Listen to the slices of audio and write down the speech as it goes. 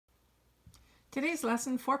Today's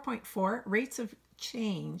lesson 4.4, rates of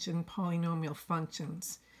change in polynomial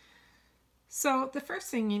functions. So the first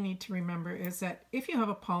thing you need to remember is that if you have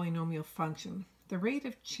a polynomial function, the rate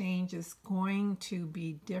of change is going to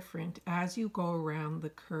be different as you go around the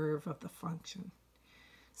curve of the function.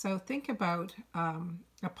 So think about a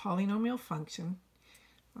polynomial function.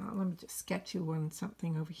 Let me just sketch you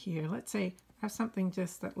something over here. Let's say I have something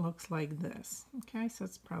just that looks like this. Okay, so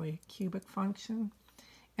it's probably a cubic function.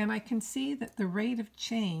 And I can see that the rate of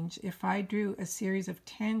change, if I drew a series of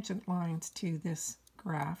tangent lines to this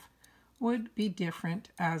graph, would be different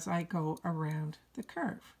as I go around the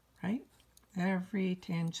curve, right? Every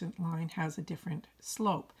tangent line has a different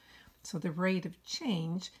slope. So the rate of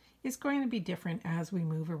change is going to be different as we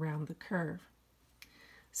move around the curve.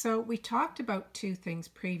 So we talked about two things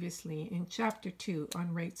previously in chapter 2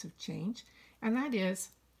 on rates of change, and that is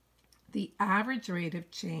the average rate of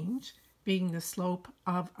change being the slope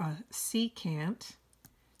of a secant.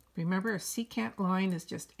 Remember, a secant line is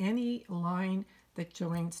just any line that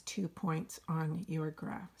joins 2 points on your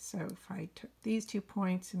graph. So if I took these 2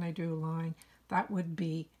 points and I drew a line, that would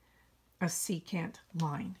be a secant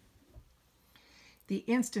line. The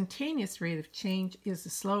instantaneous rate of change is the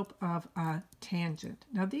slope of a tangent.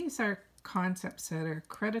 Now these are concepts that are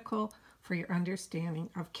critical for your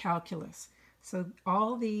understanding of calculus. So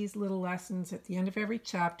all these little lessons at the end of every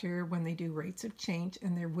chapter when they do rates of change,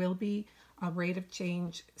 and there will be a rate of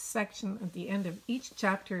change section at the end of each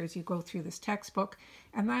chapter as you go through this textbook,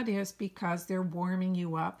 and that is because they're warming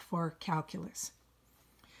you up for calculus.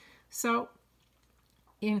 So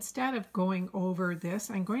instead of going over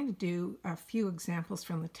this, I'm going to do a few examples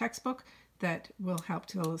from the textbook that will help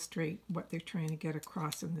to illustrate what they're trying to get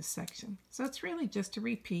across in this section. So it's really just a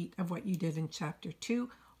repeat of what you did in chapter 2,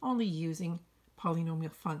 only using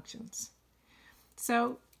polynomial functions.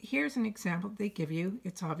 So here's an example they give you.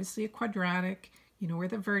 It's obviously a quadratic. You know where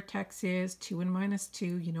the vertex is, 2 and minus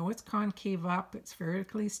 2. You know it's concave up. It's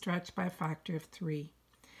vertically stretched by a factor of 3.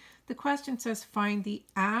 The question says find the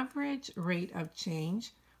average rate of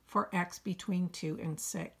change for x between 2 and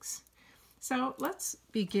 6. So let's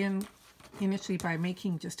begin initially by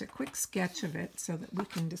making just a quick sketch of it so that we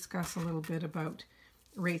can discuss a little bit about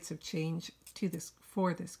rates of change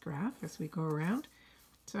for this graph as we go around.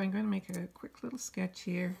 So I'm going to make a quick little sketch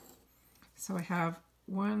here. So I have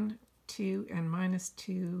 1, 2, and minus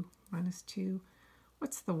 2, minus 2.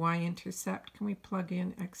 What's the y-intercept? Can we plug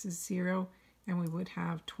in x is 0? And we would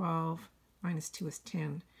have 12 minus 2 is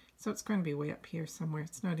 10. So it's going to be way up here somewhere.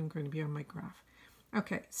 It's not even going to be on my graph.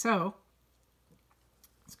 Okay, so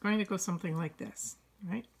it's going to go something like this,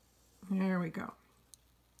 right? There we go.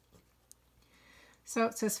 So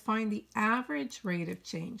it says find the average rate of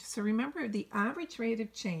change. So remember, the average rate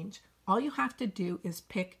of change, all you have to do is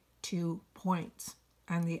pick 2 points.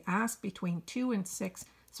 And they ask between 2 and 6.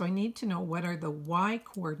 So I need to know what are the y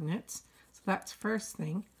coordinates. So that's first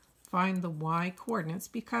thing. Find the y coordinates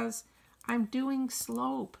because I'm doing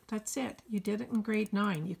slope. That's it. You did it in grade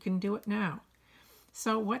 9. You can do it now.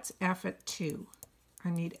 So what's f at 2? I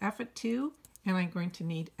need f at 2. And I'm going to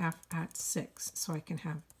need f at 6. So I can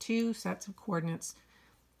have 2 sets of coordinates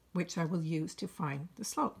which I will use to find the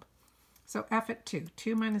slope. So f at 2.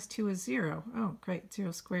 2 minus 2 is 0. Oh, great.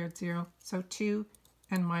 0 squared, 0. So 2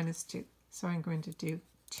 and minus 2. So I'm going to do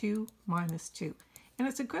 2 minus 2. And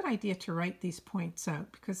it's a good idea to write these points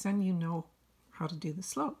out because then you know how to do the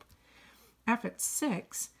slope. F at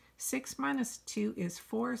 6. 6 minus 2 is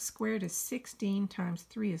 4 squared is 16 times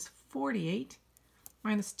 3 is 48.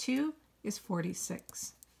 Minus 2 is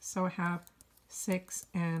 46. So I have 6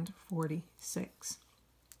 and 46.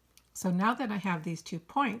 So now that I have these 2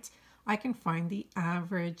 points, I can find the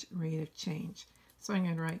average rate of change. So I'm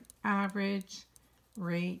going to write average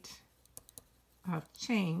rate of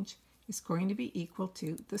change is going to be equal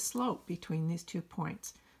to the slope between these 2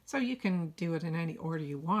 points. So you can do it in any order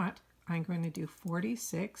you want. I'm going to do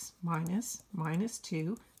 46 minus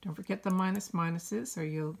 2. Don't forget the minuses or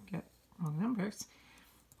you'll get wrong numbers.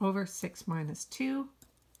 Over 6 minus 2.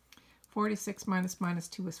 46 minus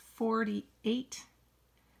 2 is 48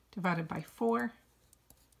 divided by 4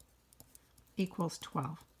 equals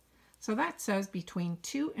 12. So that says between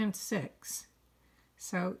 2 and 6.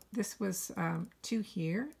 So this was 2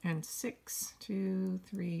 here and 6, 2,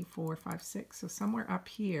 3, 4, 5, 6. So somewhere up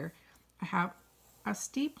here I have a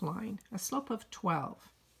steep line, a slope of 12.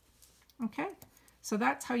 Okay? So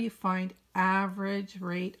that's how you find average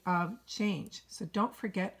rate of change. So don't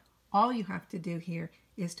forget, all you have to do here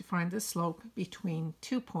is to find the slope between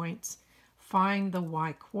 2 points, find the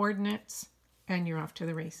y coordinates, and you're off to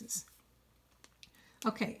the races.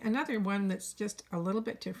 Okay, another one that's just a little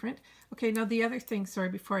bit different. Okay, now the other thing, sorry,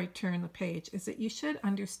 before I turn the page, is that you should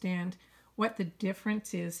understand what the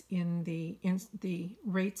difference is in the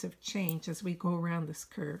rates of change as we go around this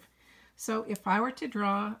curve. So if I were to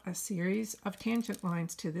draw a series of tangent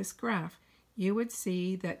lines to this graph, you would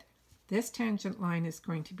see that this tangent line is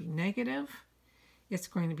going to be negative. It's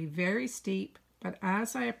going to be very steep, but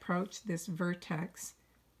as I approach this vertex,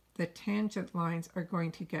 the tangent lines are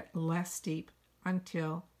going to get less steep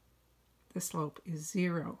until the slope is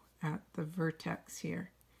 0 at the vertex here.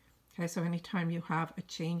 Okay, so anytime you have a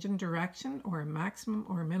change in direction or a maximum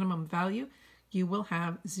or a minimum value, you will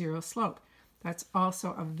have 0 slope. That's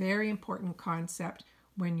also a very important concept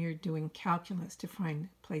when you're doing calculus, to find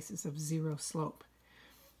places of 0 slope.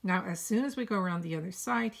 Now, as soon as we go around the other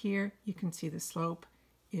side here, you can see the slope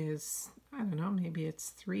is, I don't know, maybe it's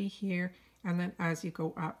 3 here. And then as you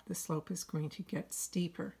go up, the slope is going to get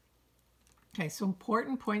steeper. Okay, so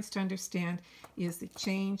important points to understand is the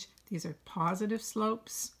change. These are positive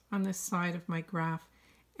slopes on this side of my graph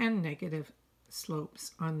and negative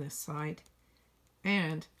slopes on this side,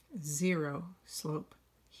 and 0 slope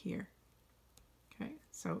here. Okay,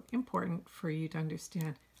 so important for you to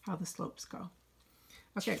understand how the slopes go.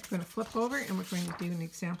 Okay, we're going to flip over and we're going to do an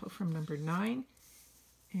example from number 9.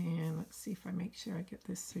 And let's see if I make sure I get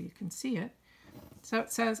this so you can see it. So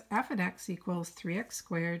it says f of x equals 3x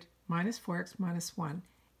squared minus 4x minus 1.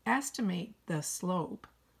 Estimate the slope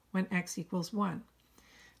when x equals 1.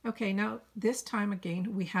 Okay, now this time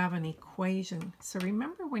again we have an equation. So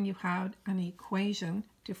remember when you had an equation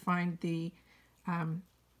to find the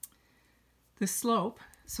slope.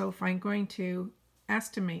 So if I'm going to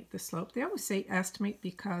estimate the slope, they always say estimate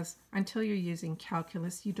because until you're using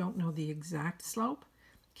calculus, you don't know the exact slope.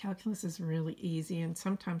 Calculus is really easy, and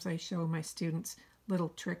sometimes I show my students little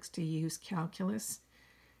tricks to use calculus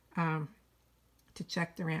to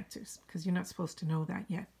check their answers, because you're not supposed to know that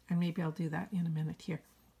yet, and maybe I'll do that in a minute here.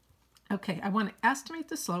 Okay, I want to estimate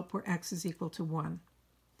the slope where x is equal to 1.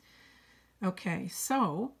 Okay,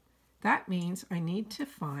 so that means I need to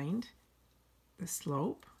find the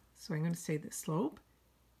slope. So I'm going to say the slope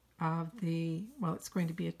of the, well, it's going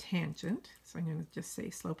to be a tangent, so I'm going to just say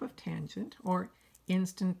slope of tangent, or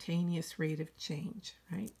instantaneous rate of change,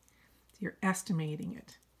 right? So you're estimating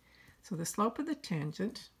it. So the slope of the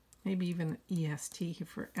tangent, maybe even EST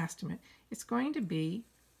for estimate, it's going to be,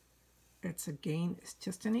 it's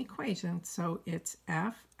just an equation, so it's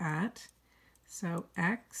f at, so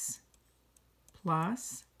x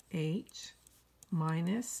plus h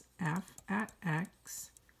minus f at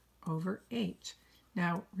x over h.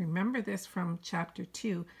 Now remember this from chapter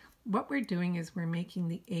 2. What we're doing is we're making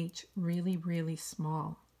the h really, really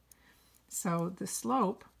small. So the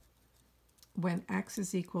slope when x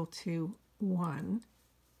is equal to 1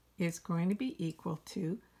 is going to be equal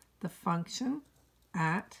to the function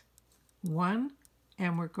at 1,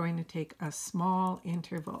 and we're going to take a small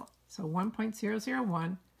interval. So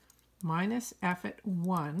 1.001 minus f at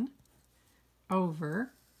 1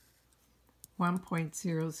 over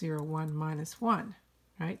 1.001 minus 1,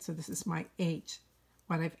 right? So this is my h.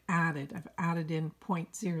 What I've added in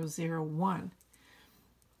 0.001.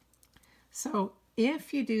 So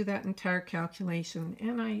if you do that entire calculation,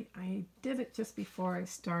 and I did it just before I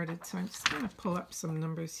started, so I'm just going to pull up some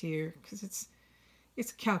numbers here because it's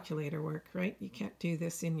calculator work, right? You can't do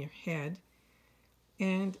this in your head.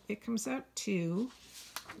 And it comes out to,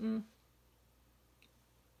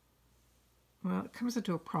 well, it comes out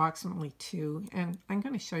to approximately 2. And I'm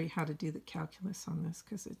going to show you how to do the calculus on this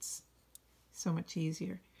because it's so much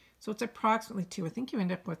easier. So it's approximately 2. I think you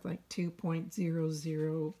end up with like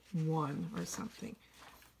 2.001 or something.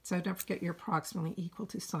 So don't forget your approximately equal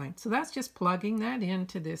to sign. So that's just plugging that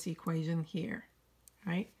into this equation here,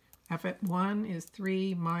 right? F at 1 is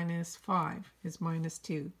 3 minus 5 is minus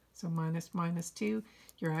 2. So minus 2,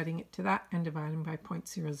 you're adding it to that and dividing by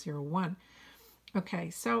 0.001. Okay,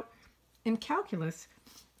 so in calculus,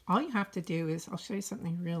 all you have to do is, I'll show you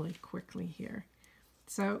something really quickly here.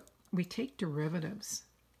 So we take derivatives,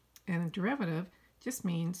 and a derivative just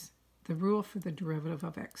means the rule for the derivative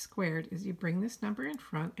of x squared is you bring this number in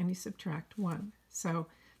front and you subtract 1. So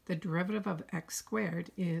the derivative of x squared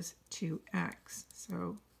is 2x.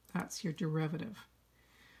 So that's your derivative.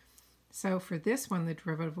 So for this one, the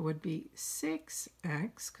derivative would be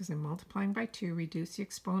 6x, because I'm multiplying by 2, reduce the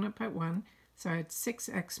exponent by 1. So I had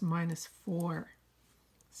 6x minus 4.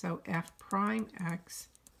 So f prime x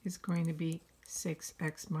is going to be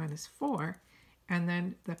 6x minus 4. And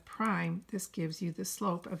then the prime, this gives you the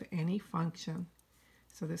slope of any function.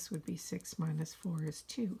 So this would be 6 minus 4 is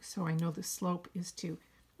 2. So I know the slope is 2.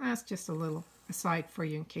 That's just a little aside for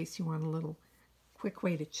you in case you want a little quick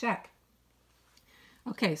way to check.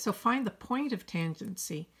 Okay, so find the point of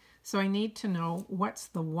tangency. So I need to know what's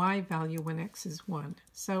the y value when x is 1.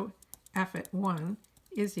 So f at 1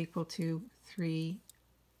 is equal to 3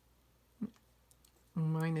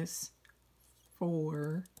 minus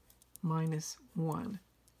 4 minus 1.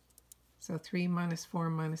 So 3 minus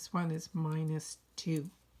 4 minus 1 is minus 2.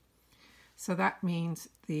 So that means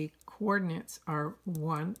the coordinates are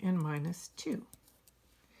 1 and minus 2.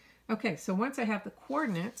 Okay, so once I have the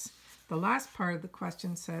coordinates, the last part of the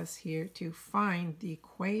question says here to find the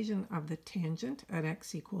equation of the tangent at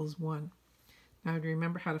x equals 1. Now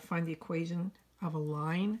remember how to find the equation of a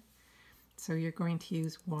line. So you're going to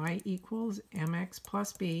use y equals mx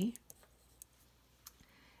plus b.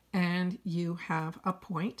 And you have a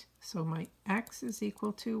point. So my x is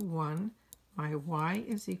equal to 1. My y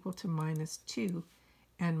is equal to minus 2.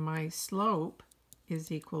 And my slope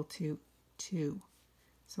is equal to 2.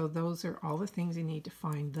 So those are all the things you need to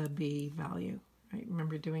find the b value. Right?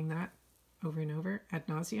 Remember doing that over and over ad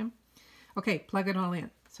nauseum? Okay, plug it all in.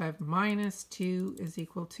 So I have minus 2 is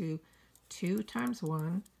equal to 2 times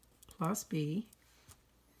 1 plus b.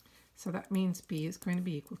 So that means b is going to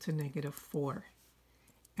be equal to negative 4.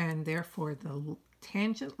 And therefore the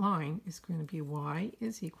tangent line is going to be y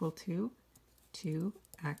is equal to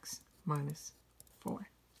 2x minus 4.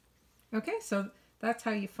 Okay, so that's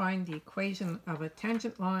how you find the equation of a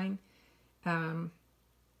tangent line.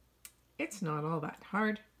 It's not all that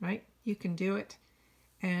hard, right? You can do it.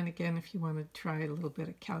 And again, if you want to try a little bit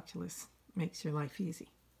of calculus, it makes your life easy.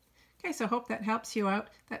 Okay, so I hope that helps you out.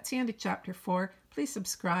 That's the end of chapter 4. Please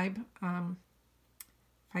subscribe.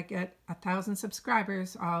 If I get 1,000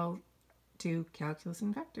 subscribers, I'll do calculus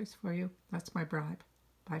and vectors for you. That's my bribe.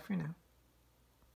 Bye for now.